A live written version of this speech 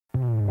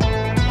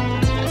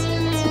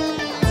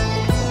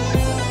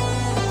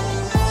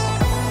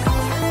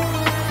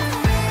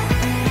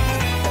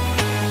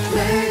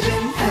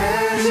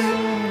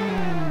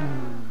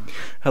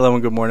Hello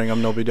and good morning.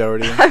 I'm Noel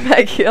Doherty. I'm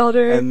Maggie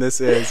Elder. And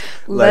this is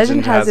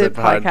Legend Has It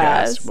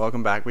Podcast.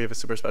 Welcome back. We have a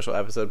super special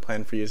episode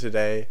planned for you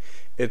today.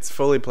 It's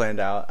fully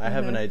planned out. I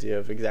have an idea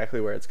of exactly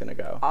where it's going to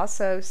go.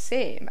 Also,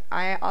 same.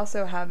 I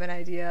also have an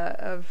idea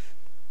of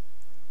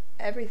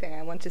everything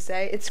I want to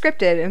say. It's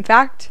scripted. In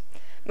fact,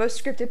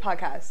 most scripted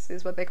podcasts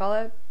is what they call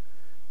it.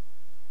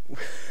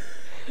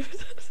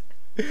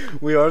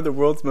 We are the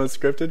world's most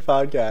scripted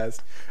podcast.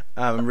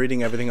 I'm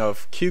reading everything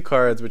off cue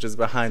cards, which is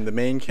behind the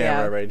main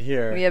camera right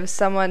here. We have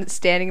someone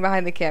standing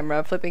behind the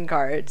camera, flipping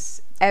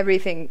cards.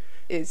 Everything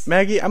is...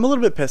 Maggie, I'm a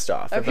little bit pissed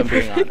off, if I'm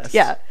being honest.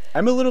 Yeah.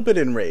 I'm a little bit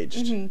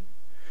enraged.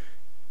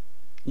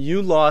 Mm-hmm.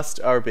 You lost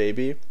our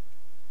baby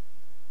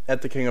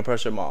at the King of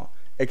Prussia Mall.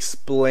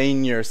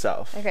 Explain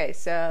yourself. Okay,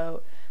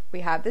 so we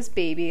have this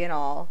baby and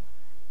all.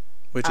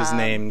 Which is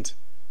named...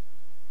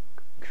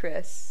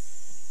 Kristlyn.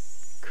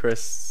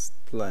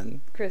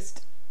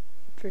 Christ,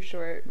 for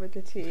short, with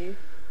the T.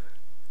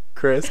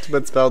 Christ,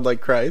 but spelled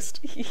like Christ.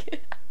 Yeah.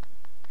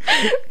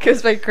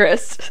 Kiss by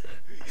Christ.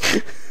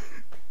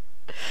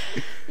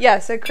 Yeah,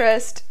 so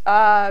Christ,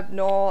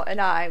 Noel,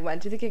 and I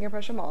went to the King of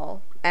Prussia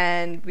Mall,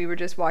 and we were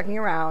just walking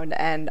around,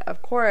 and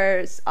of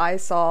course, I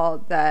saw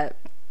that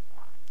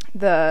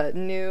the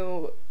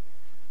new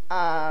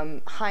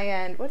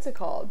high-end, what's it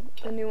called?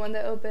 The new one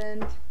that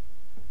opened?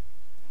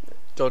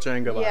 Dolce &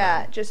 Gabbana.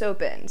 Yeah, just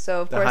opened.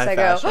 So, of The course, high I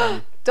go,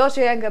 fashion.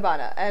 Dolce &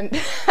 Gabbana. And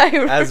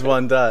As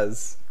one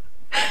does.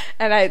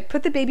 And I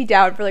put the baby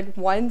down for like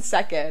 1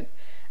 second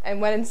and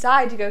went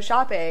inside to go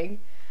shopping.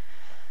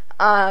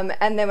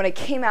 And then when I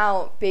came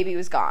out, baby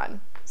was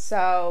gone.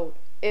 So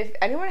if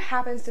anyone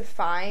happens to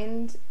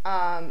find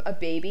a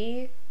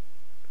baby,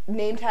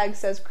 name tag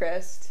says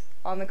Christ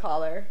on the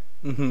collar.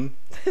 Mm-hmm.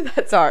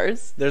 That's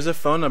ours. There's a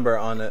phone number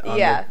on it.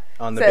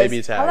 On the says,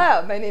 baby tag.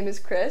 Hello, my name is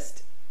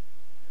Christ.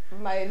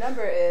 My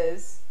number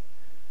is,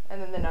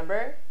 and then the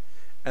number.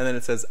 And then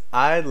it says,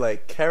 I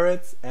like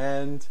carrots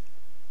and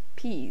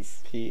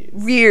peas. Peas.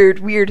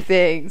 Weird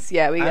things.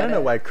 Yeah, we get it. I don't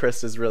know why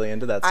Chris is really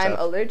into that I'm stuff.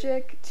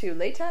 allergic to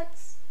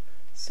latex,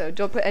 so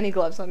don't put any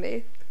gloves on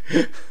me.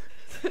 It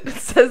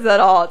says that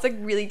all. It's like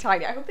really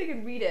tiny. I hope they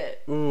can read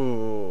it.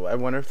 Ooh, I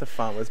wonder if the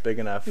font was big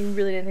enough. We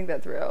really didn't think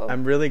that through.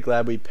 I'm really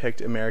glad we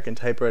picked American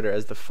Typewriter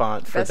as the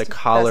font for Best- the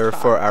collar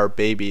best for font. our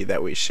baby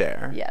that we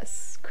share.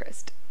 Yes,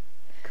 Christ.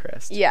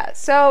 Christ. Yeah,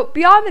 so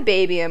beyond the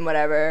baby and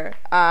whatever,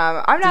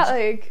 I'm not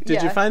like...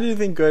 Did you find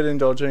anything good in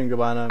Dolce &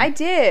 Gabbana? I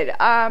did.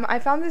 I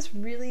found this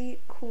really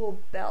cool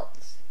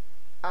belt.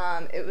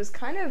 It was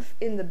kind of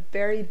in the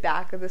very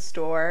back of the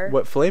store.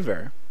 What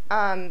flavor?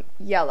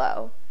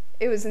 Yellow.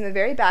 It was in the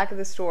very back of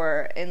the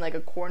store in like a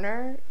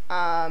corner.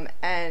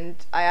 And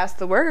I asked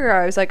the worker,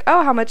 I was like,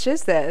 oh, how much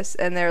is this?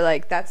 And they're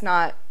like, that's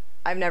not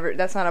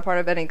a part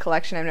of any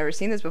collection. I've never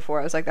seen this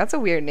before. I was like, that's a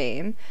weird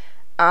name.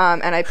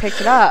 And I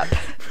picked it up.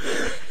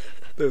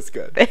 That's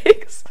good.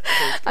 Thanks.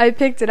 I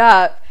picked it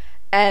up,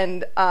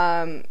 and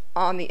on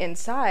the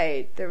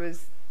inside there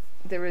was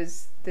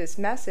this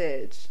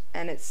message,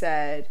 and it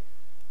said,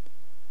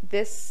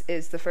 "This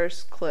is the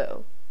first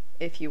clue.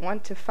 If you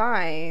want to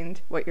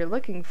find what you're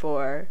looking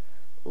for,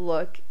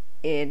 look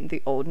in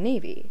the Old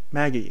Navy."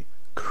 Maggie,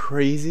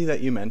 crazy that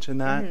you mentioned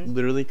that. Mm-hmm.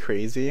 Literally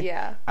crazy.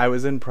 Yeah. I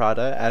was in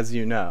Prada, as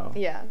you know.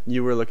 Yeah.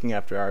 You were looking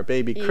after our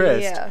baby,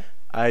 Chris. Yeah.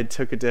 I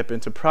took a dip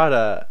into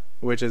Prada,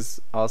 which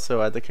is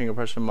also at the King of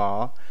Prussia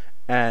Mall,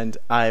 and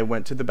I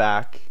went to the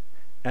back,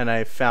 and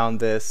I found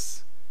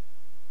this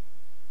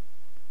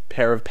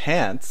pair of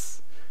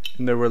pants,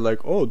 and they were like,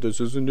 oh,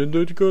 this isn't in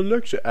the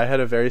collection. I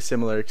had a very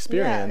similar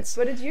experience.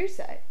 Yeah. What did yours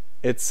say?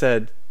 It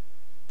said,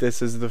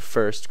 this is the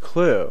first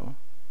clue.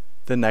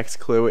 The next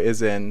clue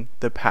is in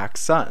the Pac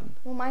Sun.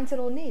 Well, mine said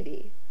Old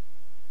Navy.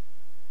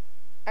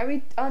 Are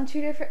we on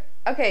two different...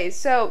 Okay,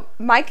 so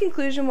my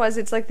conclusion was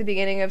it's like the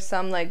beginning of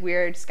some like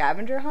weird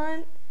scavenger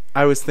hunt.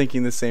 I was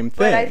thinking the same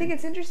thing. But I think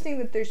it's interesting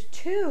that there's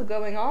two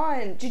going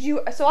on.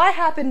 So I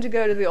happened to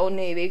go to the Old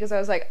Navy because I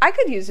was like, I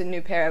could use a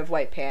new pair of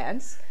white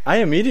pants. I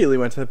immediately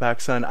went to the Pac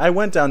Sun. I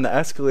went down the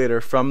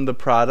escalator from the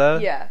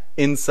Prada,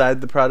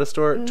 inside the Prada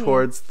store,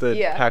 towards the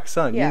Pac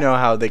Sun. Yeah. You know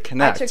how they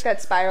connect. I took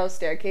that spiral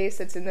staircase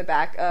that's in the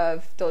back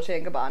of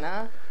Dolce &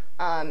 Gabbana.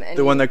 And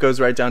the one that goes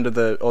right down to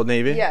the Old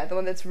Navy? Yeah, the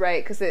one that's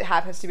right, because it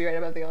happens to be right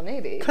above the Old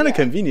Navy. Kind of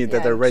convenient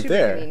that they're right super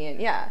there. Convenient,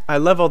 yeah. I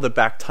love all the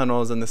back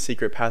tunnels and the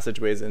secret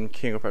passageways in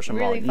King of Prussia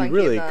Mall. Really You funky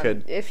really of them.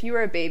 could. If you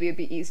were a baby, it'd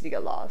be easy to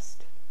get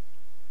lost.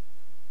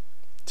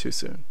 Too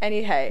soon.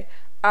 Anyway,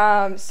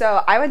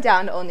 so I went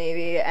down to Old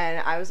Navy, and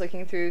I was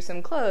looking through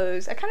some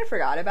clothes. I kind of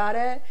forgot about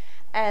it,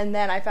 and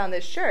then I found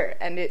this shirt,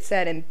 and it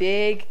said in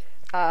big,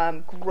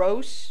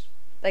 gross,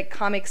 like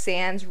Comic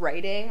Sans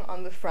writing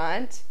on the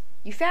front,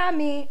 "You found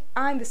me.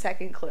 I'm the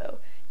second clue.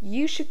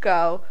 You should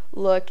go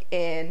look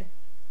in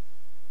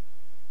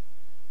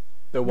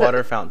The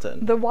water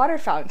fountain. the water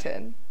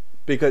fountain."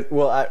 Because,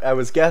 well, I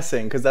was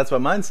guessing, because that's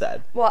what mine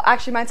said. Well,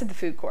 actually, mine said the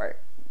food court.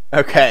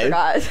 Okay.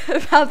 I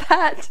forgot about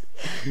that.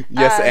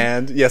 Yes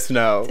and, yes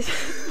no.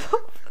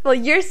 Well,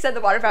 yours said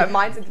the water fountain.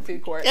 Mine's at the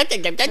food court.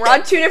 We're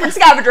on 2 different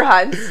scavenger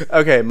hunts.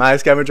 Okay, my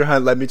scavenger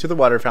hunt led me to the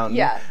water fountain.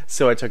 Yeah.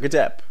 So I took a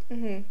dip.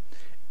 Mm-hmm.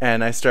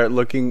 And I start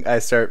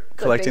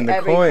collecting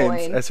the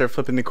coins. Coin. I start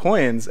flipping the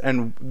coins,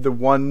 and the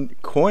one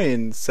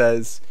coin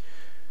says,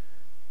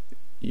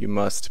 "You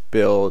must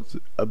build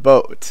a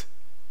boat.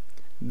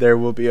 There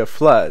will be a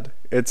flood."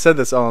 It said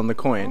this all on the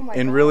coin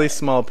in really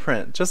small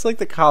print, just like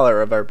the collar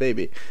of our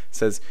baby. It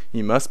says,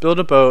 "You must build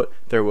a boat.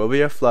 There will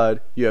be a flood.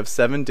 You have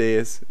 7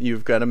 days.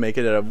 You've got to make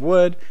it out of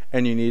wood,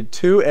 and you need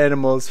 2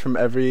 animals from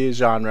every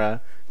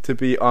genre to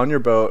be on your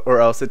boat,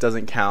 or else it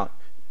doesn't count."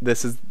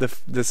 This is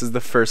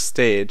the first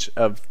stage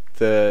of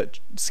the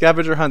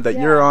scavenger hunt that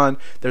you're on.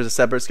 There's a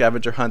separate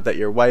scavenger hunt that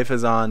your wife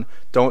is on.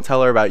 Don't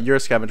tell her about your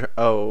scavenger.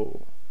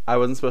 Oh, I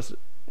wasn't supposed to.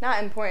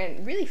 Not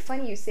important. Really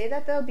funny you say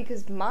that, though,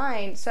 because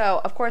mine...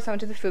 So, of course, I went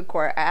to the food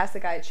court. I asked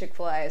the guy at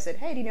Chick-fil-A. I said,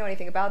 hey, do you know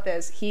anything about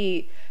this?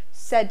 He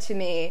said to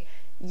me,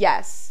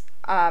 yes,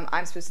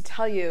 I'm supposed to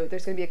tell you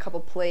there's going to be a couple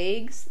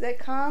plagues that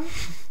come.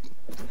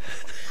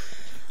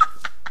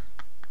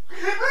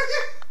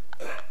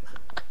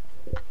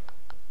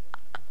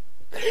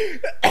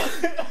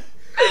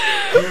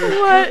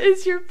 What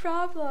is your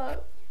problem?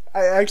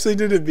 I actually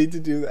didn't mean to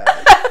do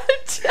that.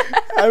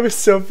 I was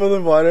so full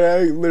of water,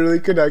 I literally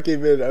could not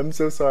keep it. I'm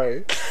so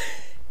sorry.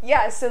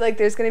 Yeah, so, like,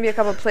 there's going to be a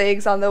couple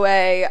plagues on the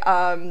way.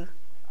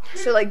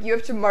 So, like, you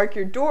have to mark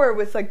your door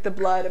with, like, the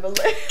blood of a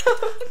lamb.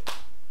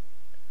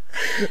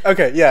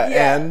 Okay,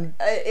 yeah, and...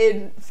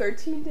 in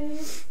 13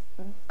 days?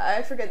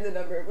 I forget the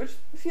number, which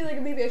I feel like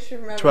maybe I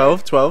should remember.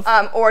 12?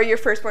 Or your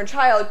firstborn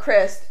child,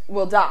 Chris,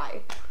 will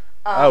die.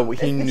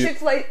 He knew... The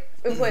Chick-fil-A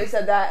employee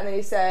said that, and then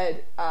he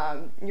said,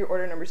 your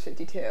order number's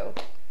 52.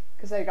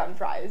 Because I had gotten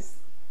fries.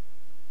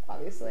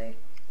 Obviously.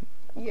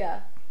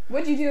 Yeah.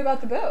 What'd you do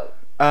about the boat?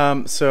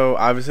 So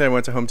obviously I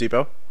went to Home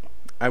Depot.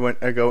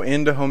 I go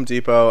into Home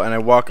Depot and I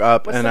walk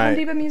up. What's and the Home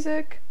Depot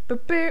music?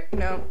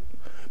 No.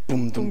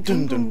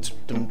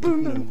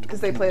 Because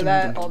they play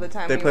that all the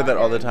time. They play that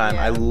all the time.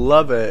 Yeah. I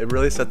love it. It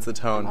really sets the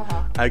tone.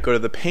 Uh-huh. I go to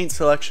the paint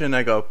selection.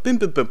 I go boom,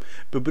 boom, boom,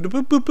 boom, boom,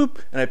 boom, boom, boom,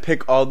 and I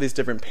pick all these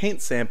different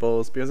paint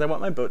samples because I want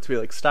my boat to be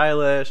like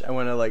stylish. I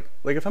want to like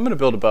if I'm gonna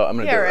build a boat, I'm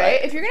gonna do it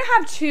right. If you're gonna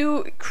have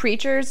 2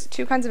 creatures,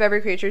 2 kinds of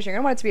every creatures, you're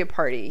gonna want it to be a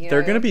party. You know?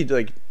 They're gonna be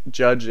like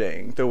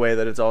judging the way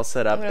that it's all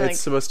set up. It's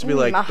supposed to be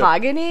like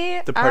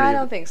mahogany. The party. I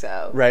don't think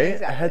so. Right?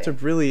 Exactly. I had to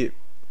really.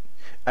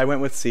 I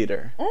went with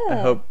cedar. I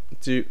hope.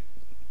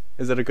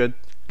 Is that a good?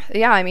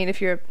 Yeah, I mean,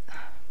 if you're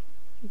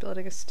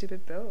building a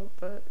stupid boat,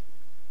 but...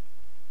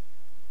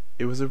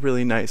 It was a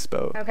really nice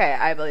boat. Okay,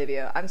 I believe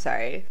you. I'm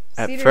sorry.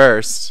 At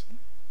first.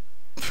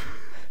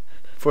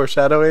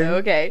 Foreshadowing.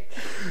 Okay.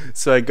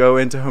 So I go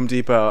into Home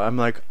Depot. I'm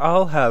like,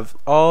 I'll have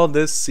all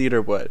this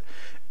cedar wood.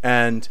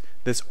 And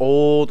this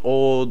old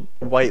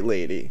white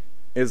lady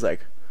is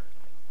like,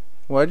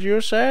 what'd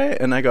you say?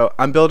 And I go,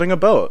 I'm building a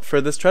boat for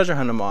this treasure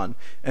hunt I'm on.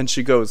 And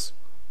she goes...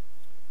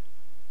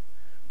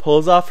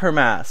 Pulls off her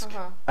mask.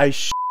 I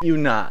shit you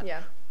not.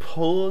 Yeah.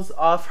 Pulls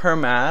off her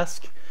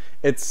mask.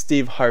 It's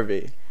Steve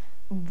Harvey.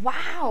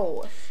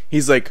 Wow.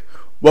 He's like,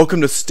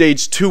 welcome to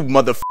stage 2,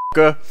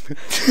 motherfucker.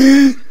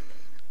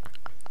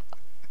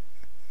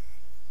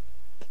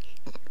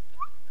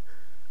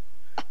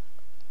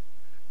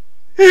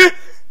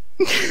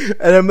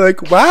 And I'm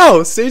like,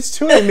 wow, stage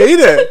 2, I made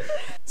it.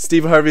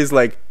 Steve Harvey's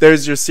like,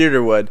 there's your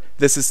cedar wood.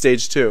 This is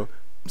stage 2.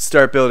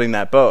 Start building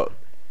that boat.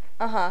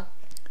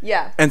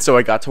 Yeah. And so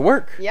I got to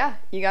work. Yeah,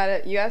 you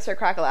gotta start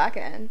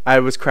crack-a-lacking. I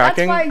was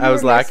cracking. That's why I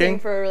was were lacking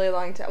for a really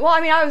long time. Well,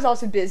 I mean, I was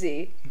also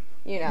busy.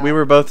 You know. We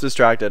were both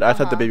distracted. I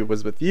thought the baby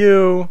was with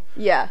you.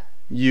 Yeah.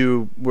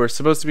 You were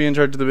supposed to be in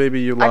charge of the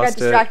baby. You lost it. I got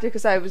distracted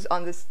because I was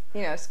on this,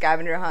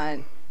 scavenger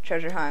hunt,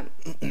 treasure hunt,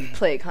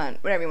 plague hunt,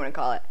 whatever you want to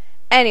call it.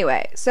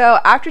 Anyway, so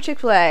after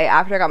Chick-fil-A,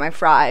 after I got my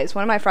fries,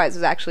 one of my fries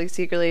was actually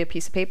secretly a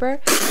piece of paper.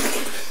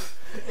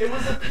 It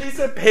was a piece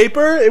of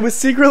paper? It was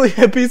secretly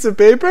a piece of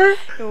paper?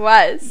 It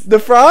was. The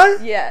fry?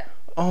 Yeah.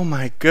 Oh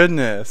my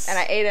goodness. And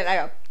I ate it and I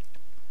go...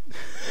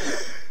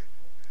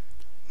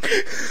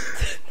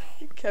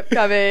 kept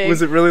coming.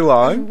 Was it really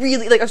long?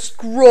 Really, like a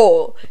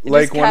scroll.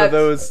 Like one of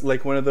those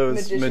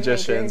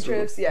magicians.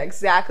 Trips. Yeah,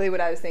 exactly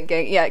what I was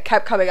thinking. Yeah, it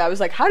kept coming. I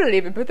was like, how did I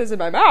even put this in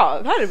my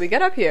mouth? How did we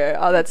get up here?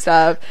 All that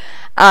stuff.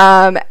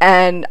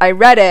 And I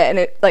read it and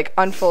it like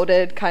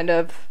unfolded kind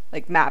of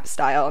like map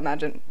style.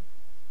 Imagine.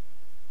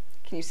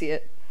 Can you see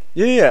it?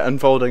 Yeah,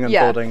 unfolding,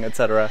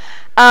 etc.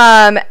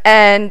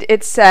 And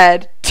it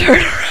said,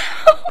 turn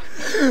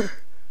around.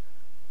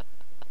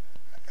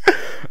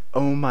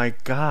 Oh my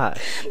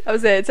god. That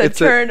was it. It said,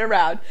 turn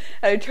around.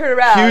 And I turn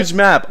around. Huge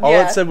map. All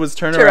it said was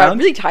turn around.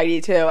 Really tiny,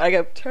 too. I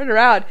go, turn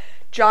around.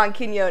 John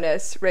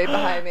Quinones right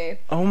behind me.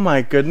 Oh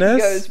my goodness.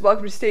 He goes,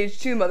 welcome to stage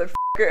 2,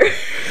 motherfucker.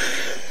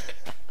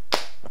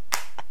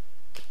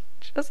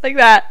 Just like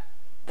that.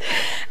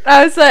 And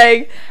I was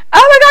like,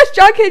 oh my gosh,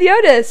 John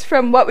Quinones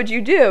from What Would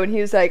You Do? And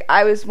he was like,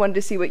 I was wanted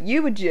to see what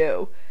you would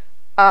do.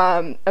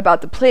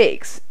 about the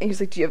plagues. And he was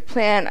like, do you have a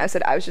plan? I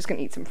said, I was just going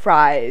to eat some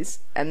fries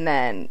and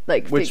then,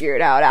 like, figure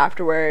it out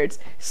afterwards.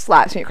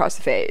 Slaps me across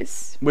the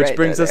face. Which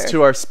brings us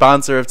to our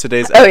sponsor of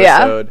today's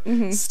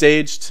episode,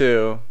 Stage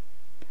 2.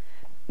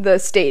 The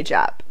Stage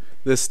app.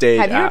 The Stage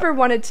app. Have you ever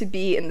wanted to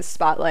be in the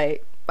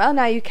spotlight? Well,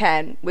 now you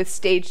can with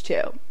Stage 2.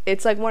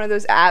 It's like one of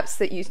those apps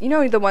that you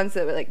know, the ones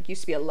that like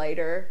used to be a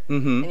lighter,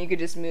 and you could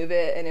just move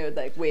it and it would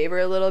like waver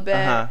a little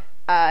bit.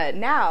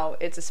 Now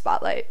it's a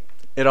spotlight.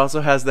 It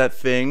also has that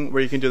thing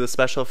where you can do the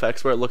special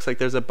effects where it looks like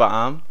there's a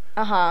bomb.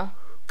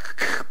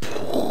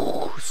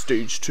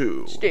 Stage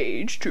 2.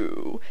 Stage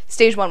 2.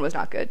 Stage 1 was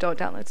not good. Don't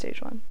download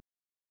Stage 1.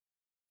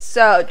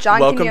 So,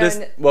 John Quinones...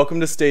 Welcome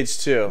to Stage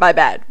 2. My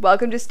bad.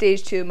 Welcome to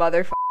Stage 2,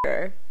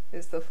 motherfucker,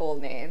 is the full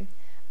name.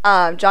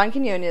 John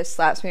Quinones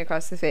slaps me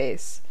across the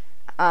face.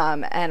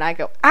 And I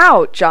go,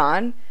 ow,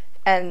 John.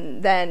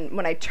 And then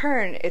when I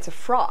turn, it's a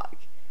frog.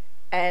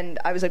 And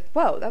I was like,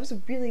 whoa, that was a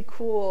really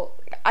cool...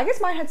 I guess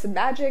mine had some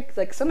magic.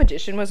 Like, some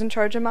magician was in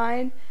charge of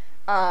mine.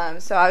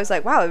 So I was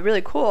like, wow,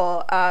 really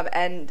cool.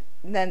 And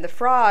then the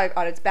frog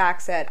on its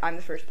back said, I'm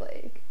the first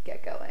plague.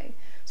 Get going.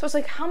 So I was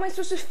like, how am I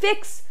supposed to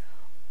fix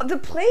the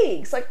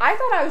plagues? Like, I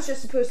thought I was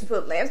just supposed to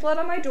put lamb's blood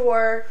on my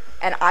door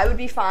and I would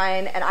be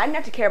fine and I didn't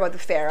have to care about the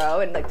pharaoh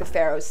and like the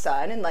pharaoh's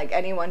son and like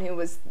anyone who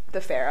was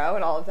the pharaoh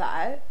and all of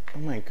that. Oh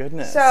my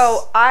goodness.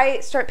 So I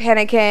start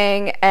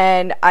panicking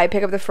and I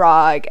pick up the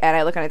frog and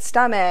I look on its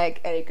stomach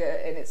and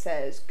it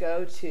says,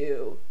 go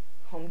to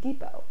Home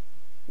Depot.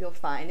 You'll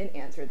find an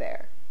answer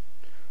there.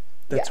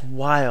 That's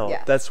wild.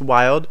 Yeah. That's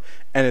wild.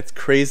 And it's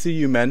crazy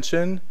you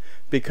mention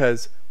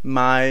because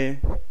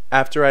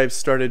after I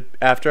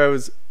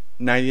was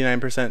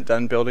 99%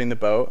 done building the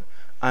boat,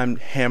 I'm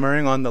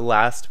hammering on the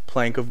last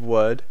plank of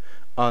wood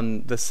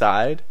on the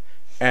side,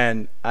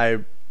 and I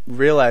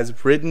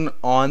realized written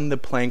on the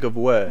plank of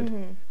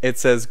wood, it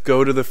says,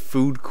 go to the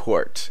food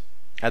court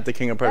at the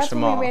King of Prussia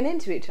Mall. That's when we ran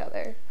into each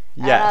other.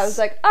 Yes. And I was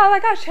like, oh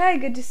my gosh, hey,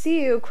 good to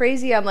see you.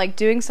 Crazy, I'm like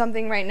doing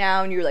something right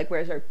now. And you were like,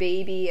 where's our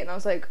baby? And I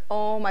was like,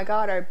 oh my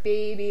God, our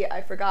baby.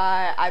 I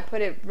forgot. I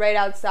put it right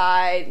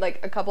outside like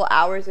a couple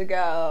hours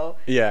ago.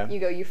 Yeah. You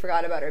go, you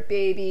forgot about our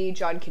baby.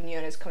 John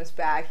Quinones comes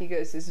back. He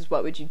goes, this is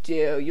what would you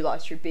do? You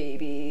lost your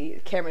baby.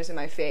 The camera's in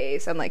my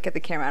face. I'm like, get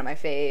the camera out of my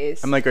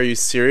face. I'm like, are you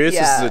serious?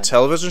 Yeah. This is a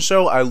television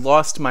show? I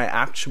lost my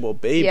actual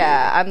baby.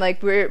 Yeah, I'm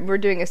like, we're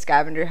doing a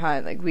scavenger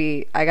hunt. Like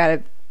I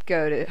gotta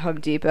go to Home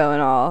Depot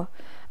and all.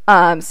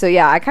 So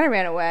yeah, I kind of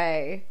ran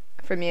away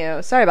from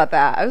you. Sorry about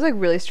that. I was like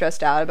really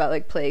stressed out about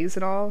like plagues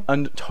and all.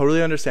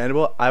 Totally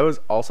understandable. I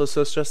was also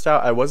so stressed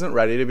out. I wasn't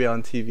ready to be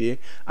on TV.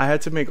 I had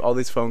to make all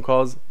these phone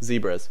calls.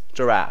 Zebras,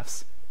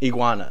 giraffes,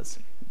 iguanas,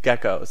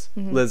 geckos,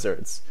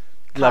 lizards,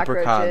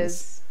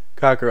 leprechauns,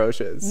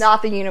 cockroaches.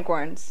 Not the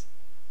unicorns.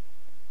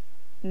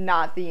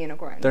 Not the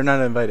unicorns. They're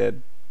not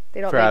invited.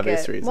 They don't for make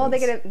obvious it. reasons. Well,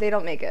 they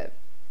don't make it.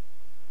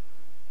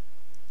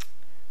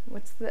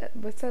 What's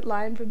that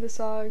line from the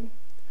song?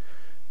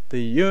 The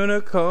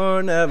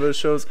unicorn never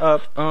shows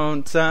up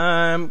on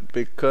time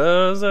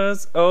because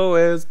it's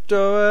always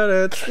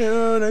doing its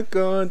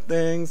unicorn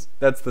things.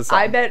 That's the song.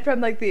 I bet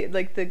from like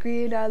the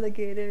green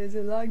alligators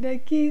and long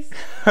neck geese.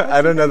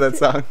 I don't know that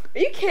song. Are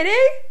you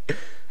kidding?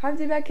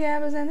 Humpty-back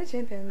camels and the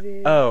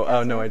chimpanzees.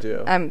 Oh no, I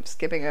do. I'm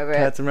skipping over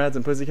Cats and rats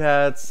and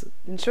pussycats.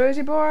 And Troy's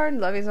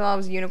born, Lovey's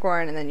mom's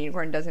unicorn, and then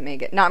unicorn doesn't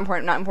make it. Not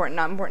important, not important,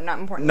 not important, not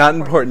important. Not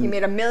important. He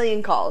made a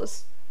million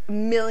calls.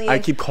 Million. I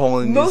keep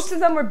calling most of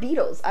them were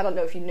beetles. I don't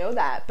know if you know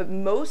that, but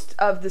most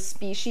of the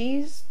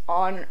species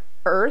on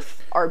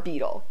Earth are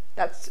beetle.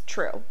 That's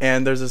true.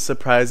 And there's a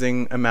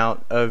surprising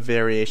amount of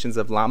variations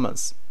of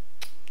llamas.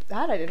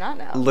 That I did not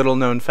know. Little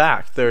known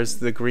fact. There's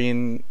the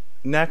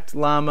green-necked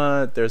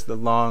llama. There's the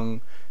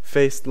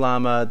long-faced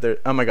llama.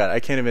 Oh my god, I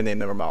can't even name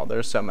them all.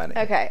 There's so many.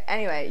 Okay,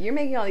 anyway, you're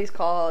making all these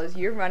calls.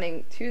 You're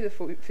running to the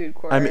food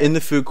court. I'm in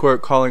the food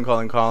court calling.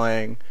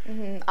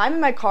 I'm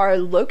in my car.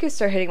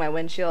 Locusts are hitting my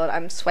windshield.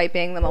 I'm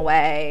swiping them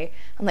away.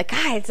 I'm like,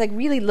 God, it's like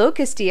really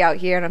locusty out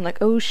here. And I'm like,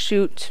 oh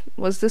shoot,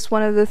 was this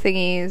one of the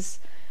thingies?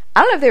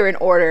 I don't know if they were in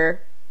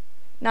order.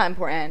 Not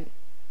important.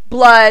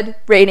 Blood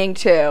raining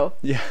too.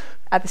 Yeah.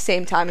 At the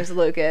same time as the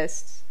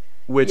locusts.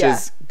 Which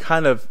is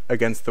kind of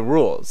against the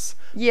rules.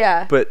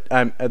 Yeah. But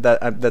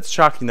that's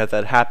shocking that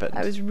happened.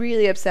 I was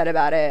really upset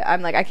about it.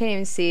 I'm like, I can't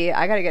even see.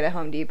 I gotta get at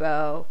Home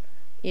Depot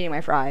eating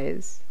my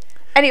fries.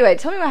 Anyway,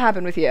 tell me what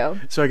happened with you.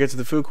 So I get to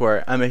the food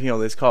court. I'm making all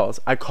these calls.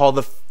 I call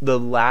the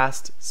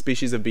last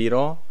species of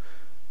beetle.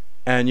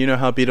 And you know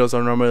how beetles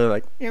are normally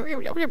like...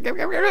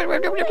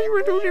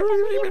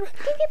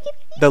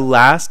 The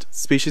last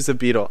species of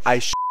beetle, I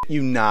shit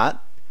you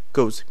not,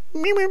 goes,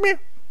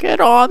 get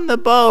on the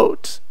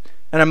boat.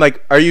 And I'm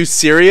like, are you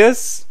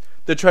serious?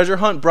 The treasure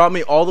hunt brought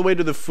me all the way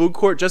to the food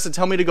court just to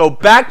tell me to go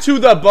back to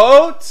the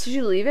boat? Did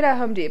you leave it at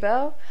Home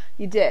Depot?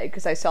 You did,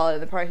 because I saw it in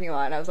the parking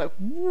lot, and I was like,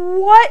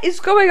 what is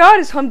going on?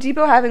 Is Home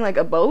Depot having, like,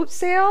 a boat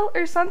sale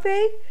or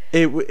something?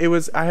 It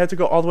was, I had to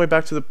go all the way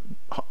back to the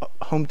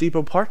Home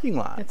Depot parking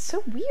lot. It's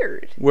so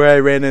weird. Where I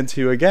ran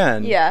into you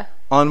again. Yeah.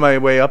 On my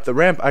way up the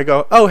ramp, I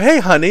go, oh, hey,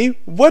 honey,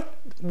 what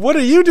What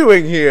are you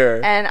doing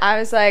here? And I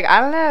was like,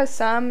 I don't know,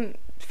 some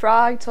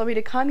frog told me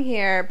to come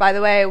here. By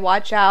the way,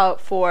 watch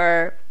out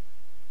for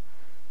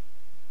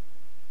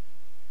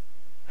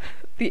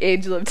the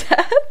angel of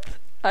death,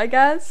 I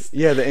guess.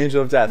 Yeah, the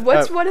angel of death.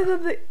 What's one of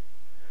the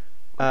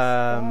frogs,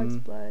 Um,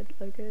 blood,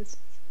 locusts?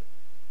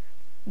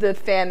 The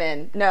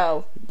famine.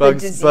 No.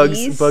 bugs, the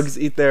disease. bugs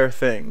eat their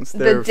things. The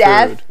Their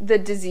death. food. The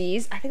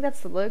disease. I think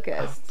that's the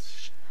locust. Oh,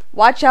 shit.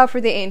 Watch out for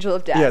the angel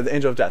of death. Yeah, the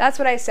angel of death. That's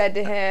what I said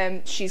to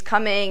him. She's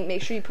coming.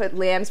 Make sure you put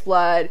lamb's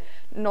blood.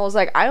 Noel's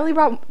like, I only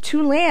brought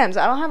 2 lambs.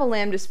 I don't have a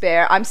lamb to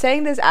spare. I'm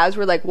saying this as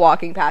we're like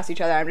walking past each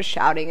other. I'm just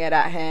shouting it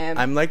at him.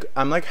 I'm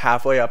like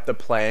halfway up the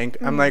plank.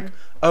 I'm like,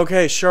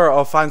 okay, sure,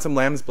 I'll find some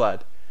lamb's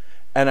blood.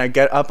 And I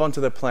get up onto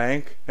the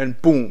plank,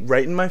 and boom,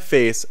 right in my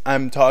face,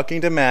 I'm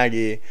talking to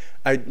Maggie.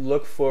 I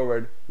look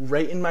forward,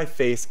 right in my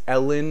face,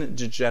 Ellen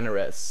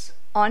DeGeneres.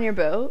 On your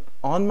boat?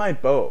 On my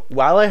boat.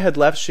 While I had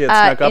left, she had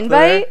snuck up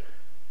invite?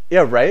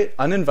 there. Yeah, right?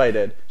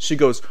 Uninvited. She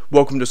goes,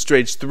 welcome to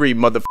stage 3,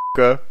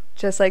 motherfucker.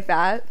 Just like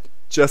that?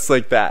 Just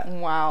like that.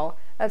 Wow.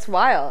 That's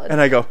wild. And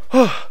I go,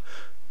 oh.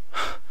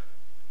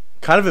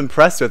 Kind of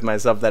impressed with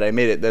myself that I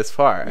made it this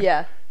far.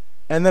 Yeah.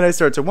 And then I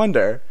start to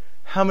wonder,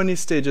 how many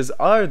stages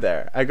are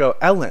there? I go,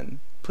 Ellen,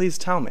 please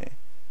tell me.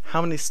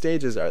 How many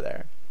stages are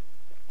there?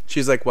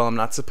 She's like, well, I'm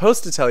not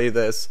supposed to tell you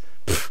this,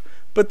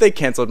 but they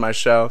canceled my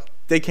show.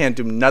 They can't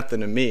do nothing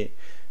to me.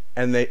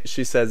 And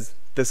she says,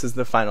 this is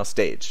the final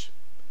stage.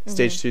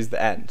 Stage 2 is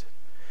the end.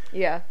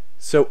 Yeah.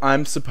 So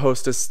I'm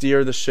supposed to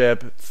steer the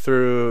ship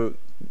through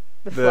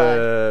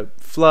the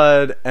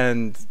flood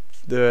and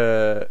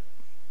the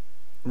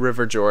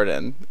River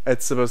Jordan. I'm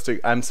supposed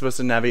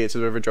to navigate to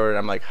the River Jordan.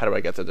 I'm like, how do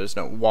I get there? There's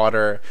no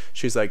water.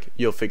 She's like,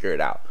 you'll figure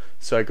it out.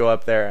 So I go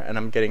up there and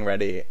I'm getting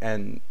ready,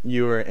 and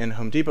you were in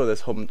Home Depot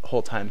this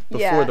whole time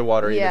before the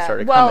water even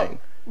started coming.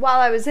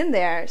 While I was in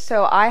there,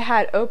 so I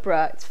had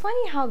Oprah. It's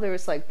funny how there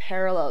was like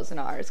parallels in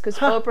ours, because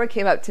Oprah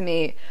came up to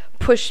me,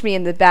 pushed me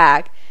in the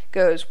back,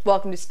 goes,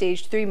 welcome to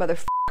stage 3,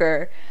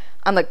 motherfucker.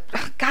 I'm like,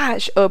 oh,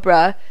 gosh,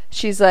 Oprah.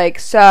 She's like,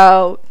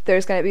 so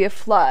there's going to be a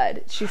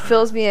flood. She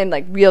fills me in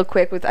like real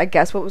quick with, I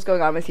guess, what was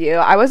going on with you.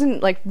 I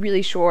wasn't like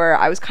really sure.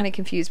 I was kind of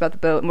confused about the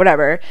boat and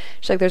whatever.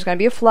 She's like, there's going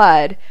to be a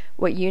flood.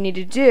 What you need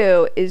to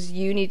do is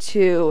you need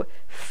to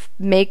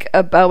make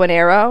a bow and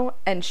arrow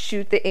and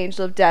shoot the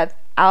angel of death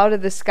out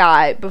of the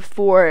sky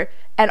before,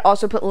 and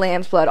also put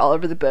lamb's blood all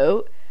over the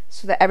boat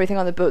so that everything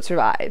on the boat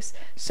survives.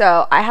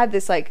 So I had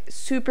this like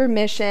super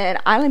mission.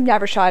 I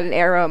never shot an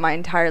arrow in my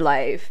entire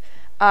life.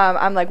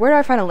 I'm like, where do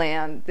I find a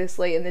lamb this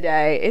late in the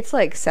day? It's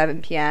like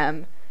 7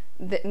 p.m.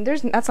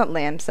 That's not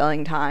lamb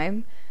selling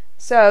time.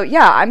 So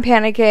yeah, I'm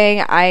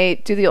panicking.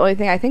 I do the only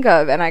thing I think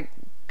of, and I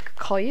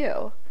call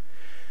you.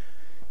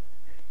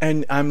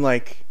 And I'm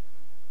like,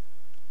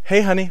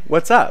 hey honey,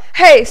 what's up?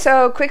 Hey,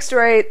 so quick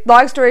story,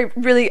 long story,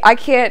 really, I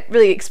can't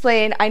really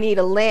explain. I need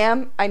a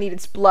lamb, I need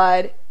its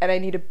blood, and I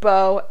need a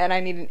bow, and I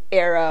need an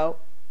arrow,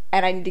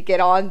 and I need to get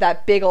on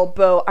that big old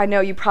boat. I know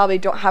you probably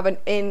don't have an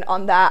in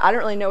on that. I don't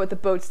really know what the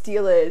boat's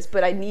deal is,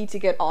 but I need to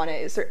get on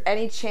it. Is there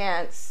any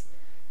chance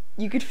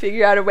you could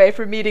figure out a way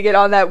for me to get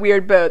on that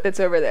weird boat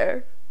that's over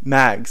there?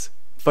 Mags,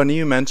 funny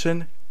you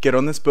mention, get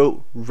on this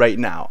boat right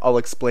now. I'll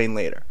explain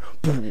later.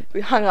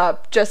 We hung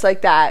up just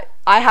like that.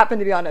 I happened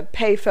to be on a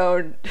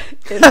payphone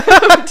in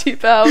Home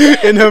Depot.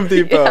 In Home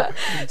Depot.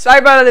 Yeah. So I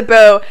got on the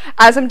boat.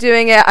 As I'm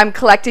doing it, I'm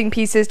collecting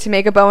pieces to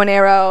make a bow and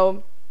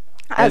arrow,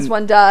 as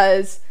one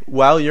does.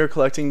 While you're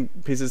collecting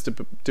pieces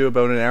to do a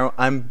bow and arrow,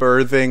 I'm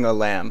birthing a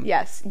lamb.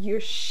 Yes,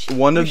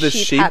 One of the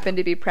sheep happened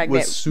to be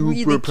pregnant. was super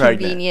really pregnant.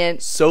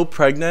 Convenient. So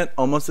pregnant,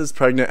 almost as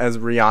pregnant as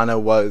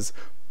Rihanna was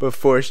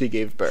before she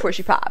gave birth.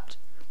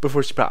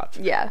 Before she popped.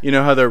 Yeah. You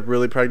know how they're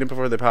really pregnant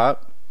before they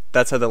pop?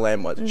 That's how the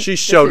lamb was. She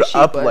showed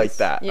up like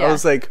that. Yeah. I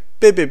was like,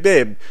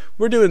 babe,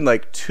 we're doing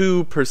like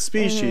 2 per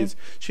species.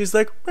 She's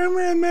like,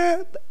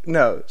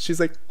 no. She's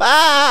like,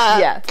 bah!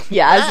 Yeah,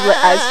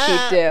 as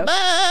sheep do.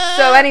 Bah!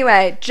 So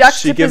anyway,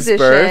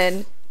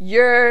 juxtaposition.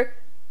 You're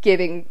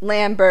giving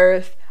lamb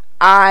birth.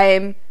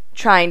 I'm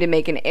trying to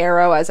make an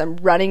arrow as I'm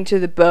running to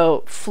the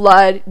boat.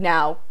 Flood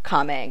now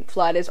coming.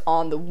 Flood is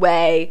on the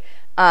way.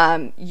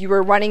 You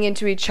were running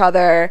into each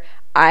other.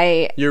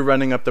 You're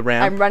running up the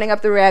ramp. I'm running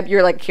up the ramp.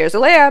 You're like, here's a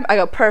lamb. I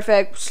go,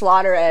 perfect.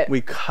 Slaughter it. We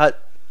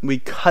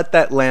cut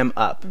that lamb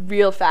up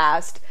real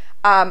fast.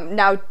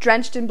 Now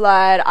drenched in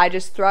blood, I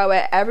just throw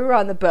it everywhere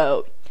on the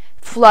boat.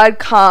 Flood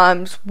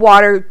comes,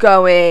 water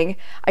going.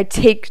 I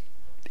take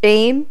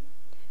aim.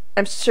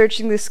 I'm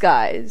searching the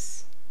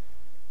skies.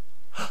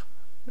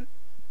 There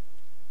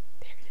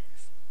it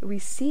is. We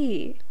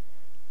see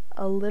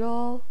a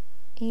little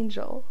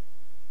angel.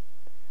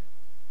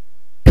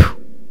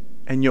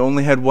 And you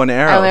only had one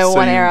arrow. I only had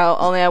one arrow,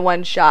 only had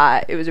one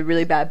shot. It was a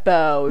really bad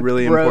bow. It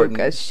really broke important.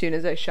 As soon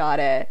as I shot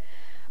it.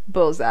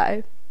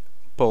 Bullseye.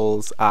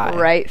 Bullseye.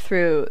 Right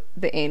through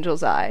the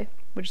angel's eye,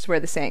 which is where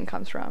the saying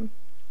comes from.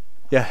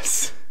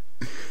 Yes.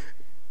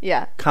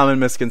 Yeah. Common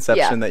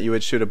misconception that you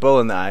would shoot a bull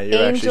in the eye.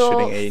 You're actually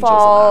shooting angels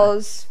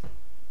falls, in the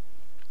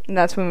eye. And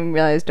that's when we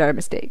realized our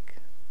mistake.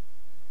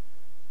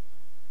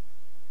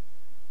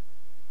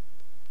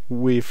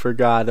 we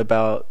forgot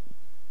about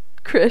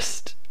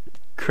Christ.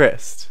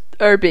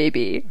 our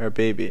baby.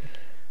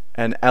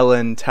 And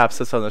Ellen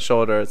taps us on the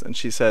shoulders and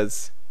she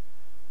says,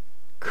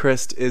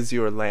 Christ is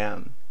your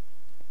lamb.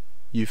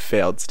 You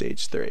failed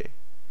stage 3.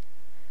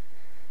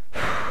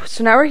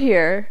 So now we're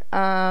here.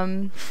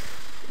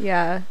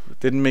 Yeah.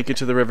 Didn't make it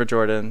to the River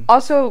Jordan.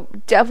 Also,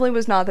 definitely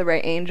was not the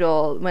right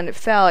angel. When it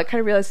fell, I kind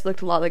of realized it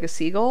looked a lot like a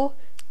seagull.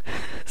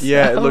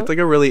 Yeah, it looked like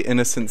a really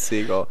innocent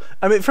seagull.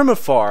 I mean, from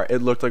afar,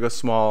 it looked like a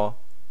small,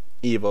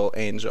 evil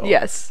angel.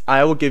 Yes.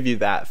 I will give you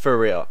that, for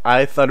real.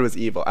 I thought it was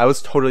evil. I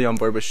was totally on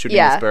board with shooting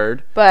this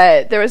bird.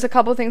 But there was a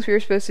couple things we were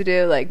supposed to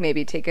do, like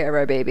maybe take care of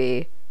our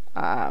baby.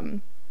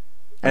 And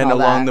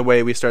along the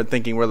way, we started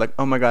thinking, we're like,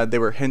 oh my god, they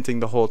were hinting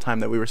the whole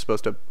time that we were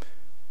supposed to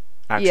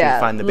actually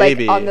find the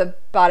baby. Like on the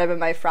bottom of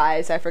my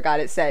fries, I forgot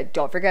it said,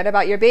 don't forget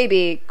about your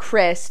baby,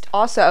 Christ.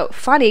 Also,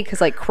 funny,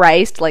 because like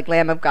Christ, like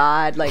Lamb of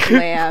God, like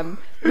Lamb.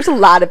 There's a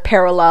lot of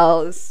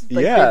parallels,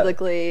 like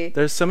biblically.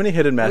 There's so many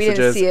hidden messages. We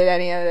didn't see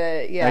any of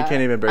it. Yeah, I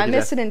can't even break it down. I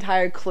missed an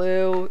entire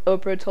clue.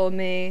 Oprah told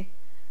me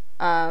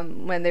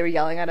when they were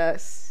yelling at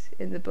us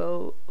in the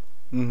boat.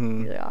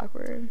 Mm-hmm. Really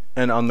awkward.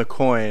 And on the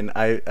coin,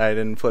 I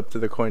didn't flip to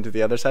the coin to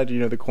the other side. You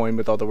know the coin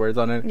with all the words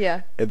on it.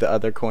 Yeah. The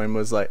other coin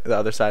was like, the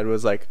other side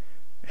was like,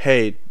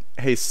 hey,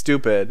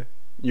 stupid,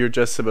 you're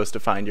just supposed to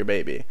find your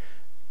baby.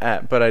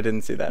 But I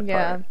didn't see that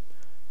part.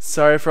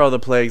 Sorry for all the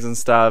plagues and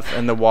stuff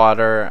and the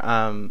water.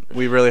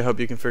 We really hope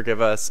you can forgive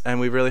us, and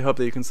we really hope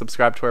that you can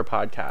subscribe to our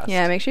podcast.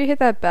 Yeah, make sure you hit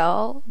that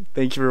bell.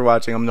 Thank you for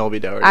watching. I'm Noel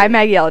Doherty. I'm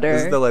Maggie Elder.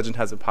 This is the Legend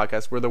Has It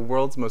podcast. We're the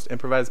world's most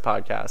improvised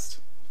podcast.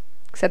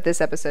 Except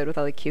this episode with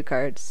all the cue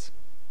cards.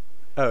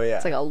 Oh, yeah.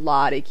 It's like a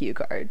lot of cue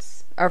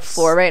cards. Our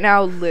floor right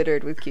now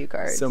littered with cue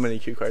cards. So many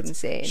cue cards.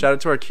 It's insane. Shout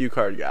out to our cue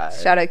card guy.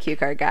 Shout out cue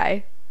card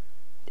guy.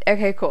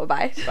 Okay, cool.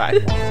 Bye.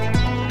 Bye.